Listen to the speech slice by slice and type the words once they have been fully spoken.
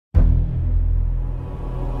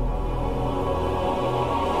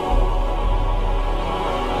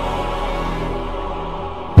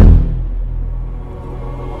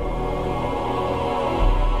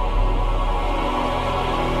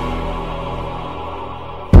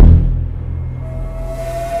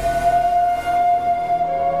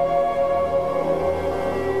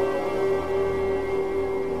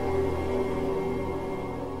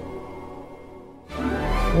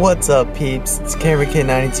What's up, peeps? It's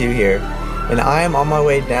CameraKid92 here, and I am on my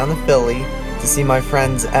way down to Philly to see my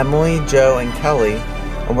friends Emily, Joe, and Kelly,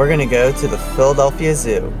 and we're gonna go to the Philadelphia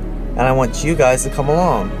Zoo, and I want you guys to come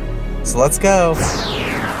along. So let's go!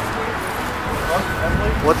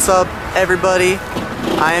 What's up, everybody?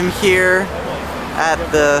 I am here at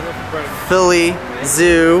the Philly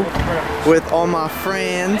Zoo with all my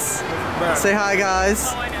friends. Say hi, guys.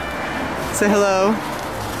 Say hello.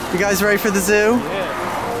 You guys ready for the zoo?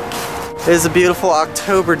 It is a beautiful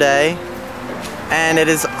October day, and it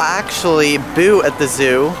is actually Boo at the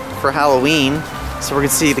zoo for Halloween. So we're gonna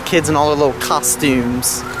see the kids in all their little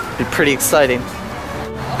costumes. It'll be pretty exciting.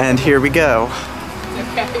 And here we go.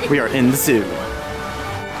 We are in the zoo.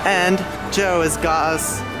 And Joe has got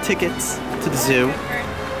us tickets to the zoo.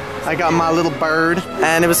 I got my little bird,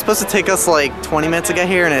 and it was supposed to take us like 20 minutes to get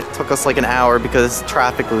here, and it took us like an hour because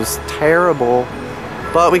traffic was terrible.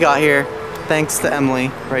 But we got here, thanks to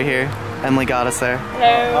Emily right here. Emily got us there.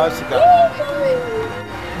 Hello.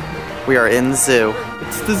 We are in the zoo.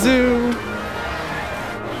 It's the zoo.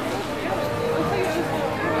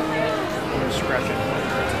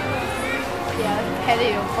 Yeah, pet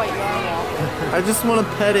it, it'll bite you off. I just want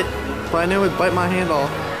to pet it, but I know it would bite my hand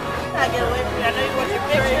off. I get away from you. I know you want your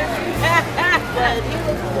picture. But he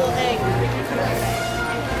looks a little angry.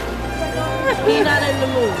 He's not in the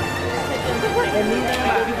mood.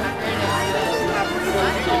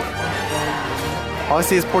 All I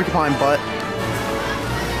see is porcupine butt.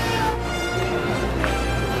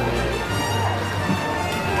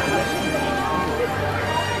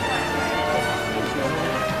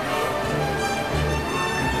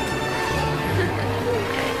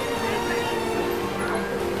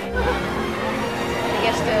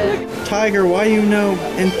 Tiger, why you know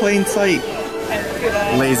in plain sight?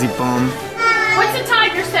 Lazy bum. What's a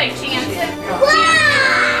tiger say, Chance?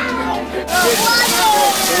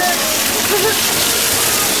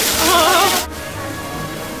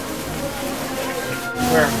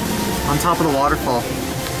 Where? On top of the waterfall.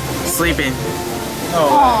 Sleeping.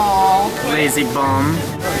 Oh. Lazy bum.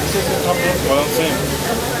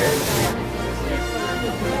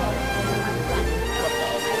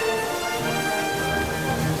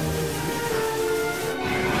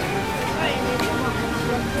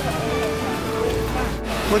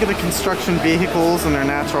 Look at the construction vehicles and their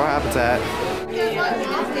natural habitat.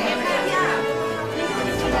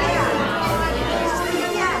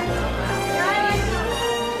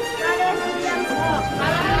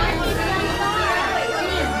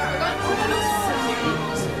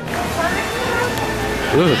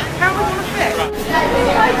 Ooh.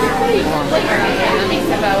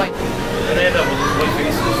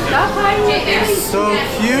 So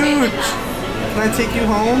cute! Can I take you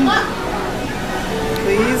home?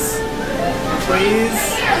 Please? Please?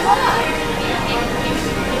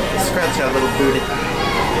 Scratch that little booty.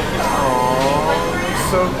 Aww,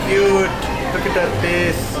 so cute. Look at that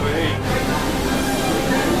face.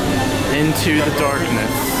 Into the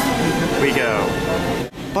darkness we go.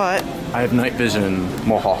 But I have night vision.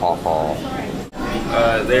 Mohahaha.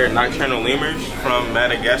 They're nocturnal lemurs from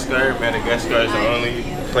Madagascar. Madagascar is the only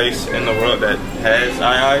place in the world that has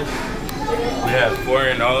eyes. We have 4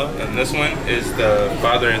 in all, and this one is the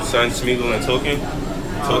father and son, Smeagol and Tolkien.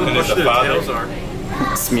 Tolkien is the father.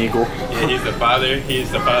 Smeagol. Yeah, he's the father. He's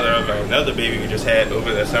the father of another baby we just had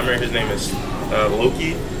over the summer. His name is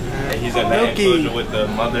Loki, and he's in that enclosure with the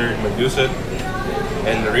mother Medusa.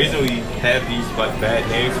 And the reason we have these like bad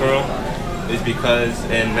names for them is because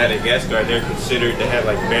in Madagascar they're considered to have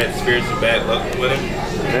like bad spirits and bad luck with them.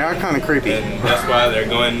 They are kind of creepy. And that's why they're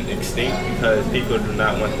going extinct, because people do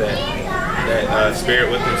not want that spirit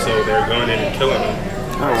with them, so they're going in and killing them.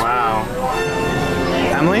 Oh wow.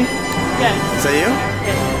 Emily? Yeah. Is that you?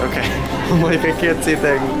 Yeah. Okay. I'm like, I can't see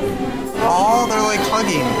things. Oh, they're like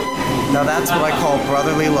hugging. Now that's what I call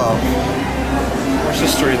brotherly love. Or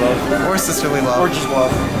sisterly love. Or sisterly love. Or just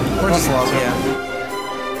love. Or just love, yeah.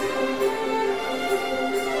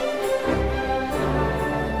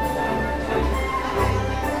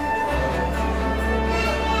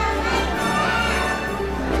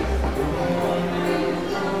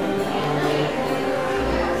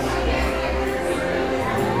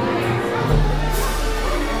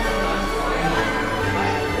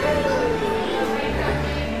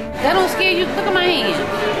 That don't scare you? Look at my hand.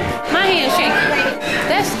 My hand's shaking.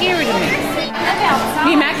 That's scary to me.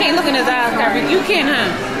 You mean I can't look in his eyes, Carver? You can, huh?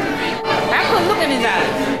 I couldn't look in his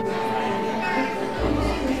eyes.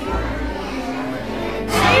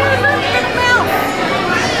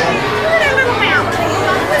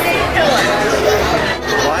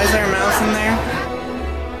 Why is there a mouse in there?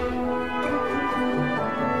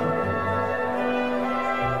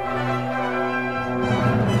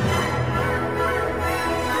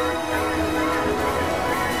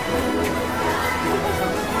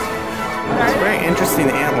 interesting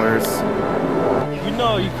antlers. You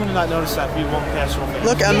know you could not notice that if you won't pass your face.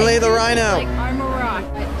 Look, Emily the rhino. Like, I'm a rock.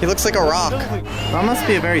 He looks like a rock. That must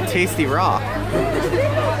be a very tasty rock. Maybe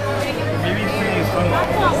he's thinking it's funny.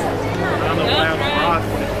 On the ground, rock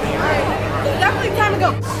when it's being Definitely time to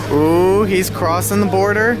go. Ooh, he's crossing the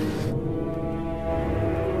border.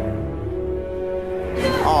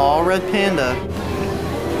 Aw, red panda.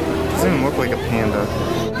 Doesn't even look like a panda.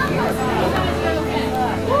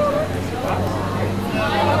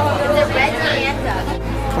 It's a red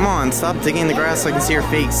panda. Come on, stop digging in the grass so I can see your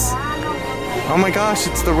face. Oh my gosh,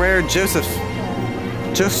 it's the rare Josephus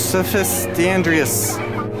deandrius.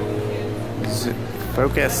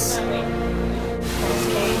 Focus.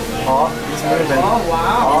 Oh, he's moving. Oh,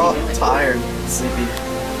 wow. Oh, tired, sleepy.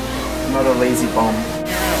 Another lazy bum.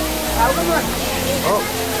 Oh.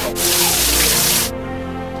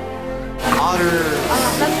 Otter.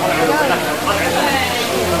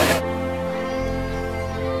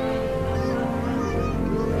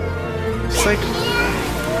 It's like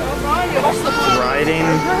riding.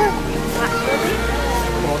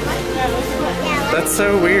 That's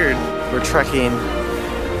so weird. We're trekking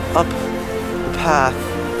up the path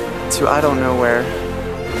to I don't know where.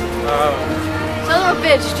 Son of a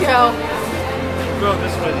bitch, Joe. Go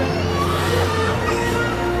this way then.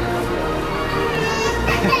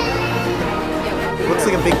 Looks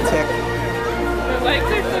like a big tick. The legs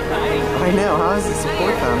are so tiny. I know, how does it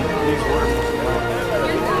support them?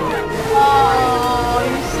 Oh,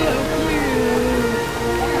 you're so cute.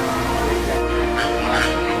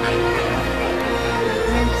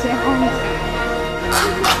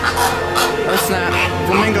 Oh snap,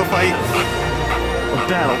 flamingo fight. A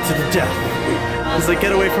battle to the death. He's like,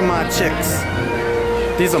 get away from my chicks.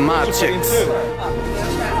 These are my chicks.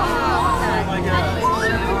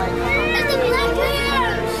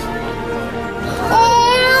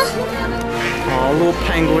 Oh, little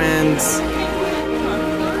penguins.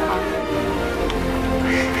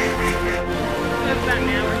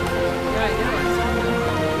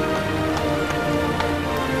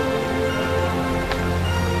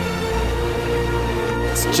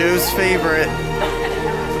 It's Joe's favorite.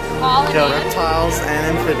 Got reptiles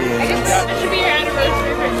and amphibians. It should be your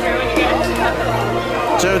anniversary picture when you get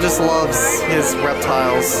it. Joe just loves his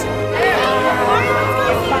reptiles.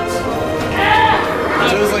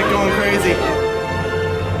 Joe's like going crazy.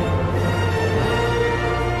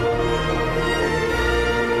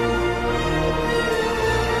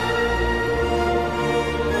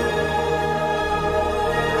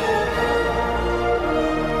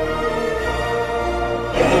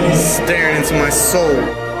 He's staring into my soul.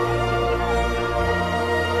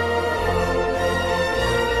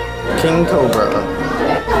 King Cobra.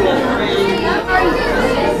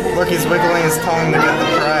 Look, he's wiggling his tongue to get the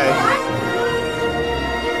prey.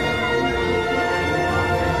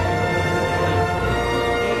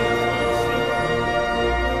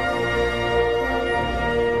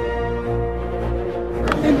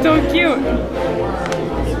 It's so cute.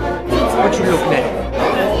 What's your real name?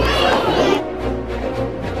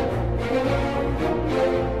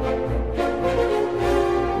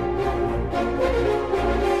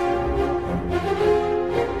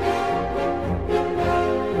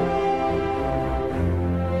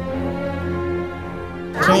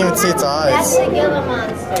 Can't even see its eyes. That's the Gila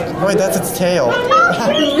monster. Oh, wait, that's its tail. It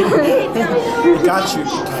got you. It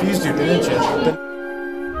confused you, didn't you?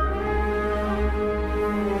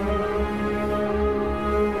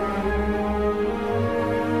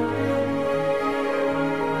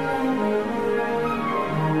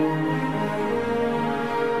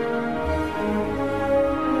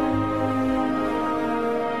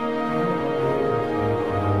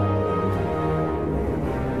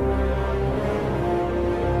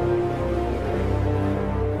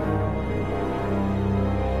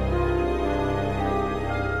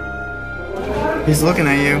 He's looking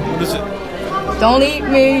at you. What is it? Don't eat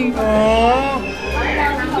me. So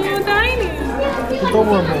tiny.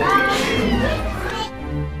 Adorable.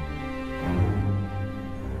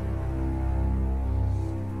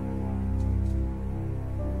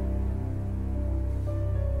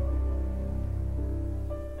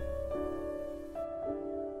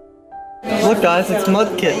 Look, guys, it's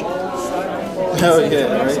Mudkip. Oh yeah,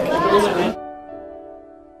 right?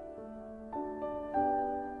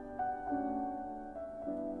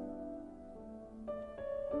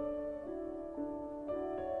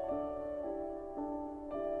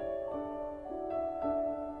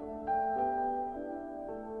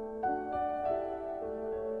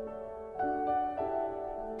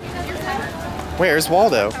 Where's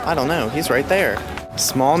Waldo? I don't know. He's right there.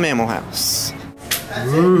 Small mammal house.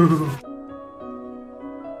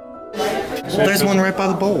 There's one right by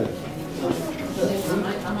the bowl.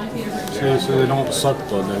 So they don't suck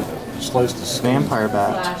though, they slice the skin. Vampire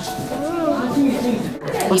bat.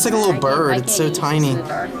 Looks like a little bird. It's so tiny. Look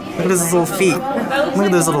at his little feet. Look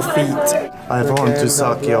at those little feet. I want to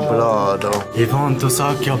suck your blood. I want to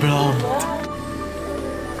suck your blood.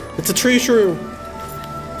 It's a tree shrew.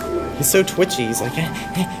 He's so twitchy. He's like.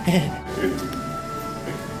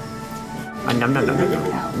 Nom nom nom nom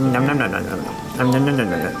nom nom nom nom nom nom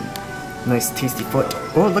nom. Nice tasty foot.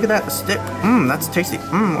 Oh, look at that stick. That's tasty.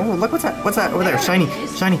 Oh, look, what's that? What's that over there? Shiny,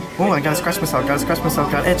 shiny. Oh, I gotta scratch myself. Gotta scratch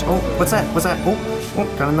myself. Got itch. Oh, what's that? What's that? Oh,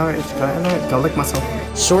 got another itch. Got another itch. Gotta lick myself.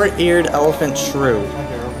 Short-eared elephant shrew.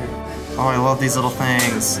 Oh, I love these little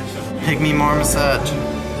things. Pygmy marmoset.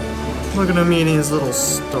 Look at him eating his little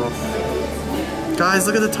stuff. Guys,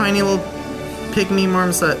 look at the tiny little pygmy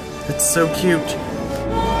marmoset. It's so cute.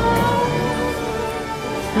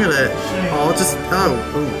 Look at it. Oh, just, I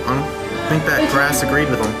think that grass agreed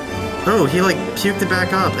with him. Oh, he like puked it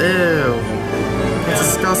back up. Ew.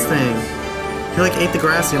 That's disgusting. He like ate the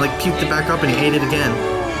grass and he like puked it back up and he ate it again.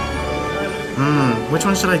 Which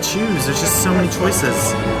one should I choose? There's just so many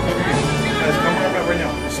choices. Guys, come on right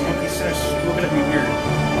now. This monkey says looking at me weird.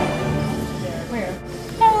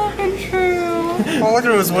 Oh, look at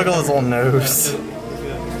him wiggle his little nose.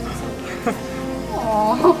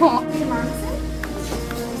 Oh,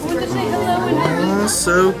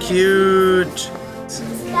 so cute.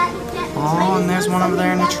 Oh, and there's one over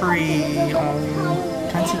there in the tree. Oh,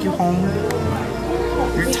 can I take you home?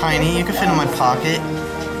 You're tiny. You can fit in my pocket.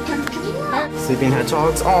 Sleeping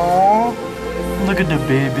hedgehogs. Oh, look at the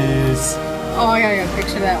babies. Oh, I gotta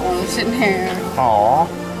picture that one sitting here. Aw,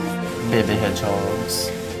 baby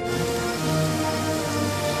hedgehogs.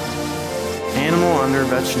 Animal under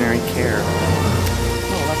veterinary care.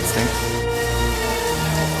 Oh, that stinks.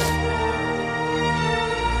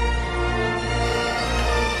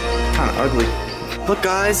 Kind of ugly. Look,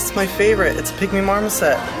 guys, it's my favorite. It's a pygmy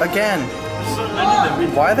marmoset again.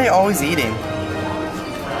 Why are they always eating?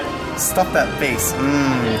 Stuff that face.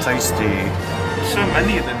 Tasty. So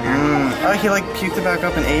many of them here. Oh, he like puked it back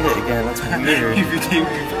up and ate it again. That's weird. If you take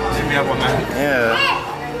me up on that.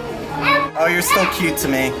 Yeah. Oh, you're still cute to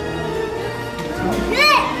me.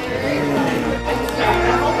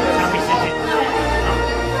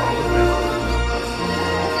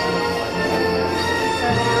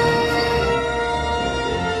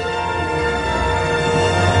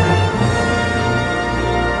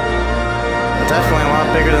 Definitely a lot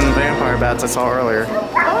bigger than the vampire bats I saw earlier.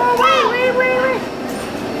 Oh, wait.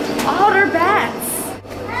 Oh, they're bats.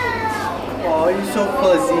 Oh, you're so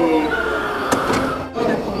fuzzy.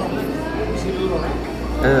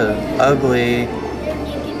 Ugh, ugly.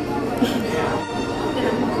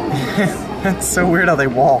 It's so weird how they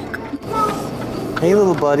walk. Hey,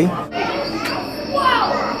 little buddy.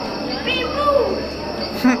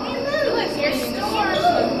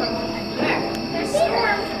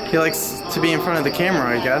 He likes to be in front of the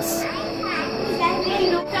camera, I guess.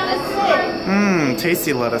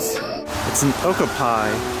 Tasty lettuce. It's an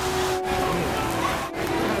okapi.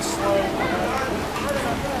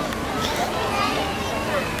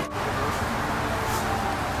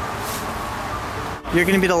 You're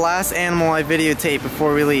gonna be the last animal I videotape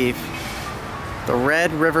before we leave. The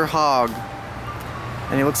red river hog.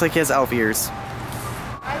 And he looks like he has elf ears.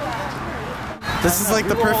 This is like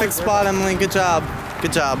the perfect spot, Emily. Good job.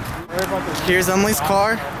 Good job. Here's Emily's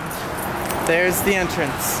car. There's the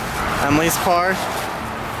entrance. Emily's car.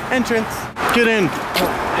 Entrance. Get in.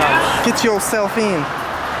 Get yourself in.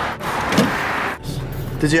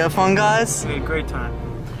 Did you have fun, guys? Yeah, great time.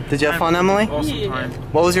 Did you have fun, Emily? Awesome time.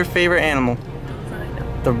 What was your favorite animal?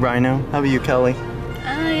 The rhino. How about you, Kelly?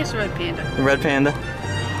 It's a red panda. The red panda.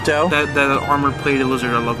 Joe? That armor-plated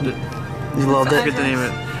lizard, I loved it. You loved I it? forget the name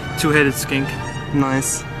of it. Two-headed skink.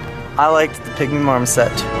 Nice. I liked the pygmy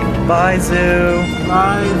marmoset. Bye, zoo.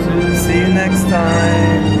 Bye, zoo. See you next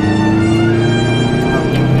time.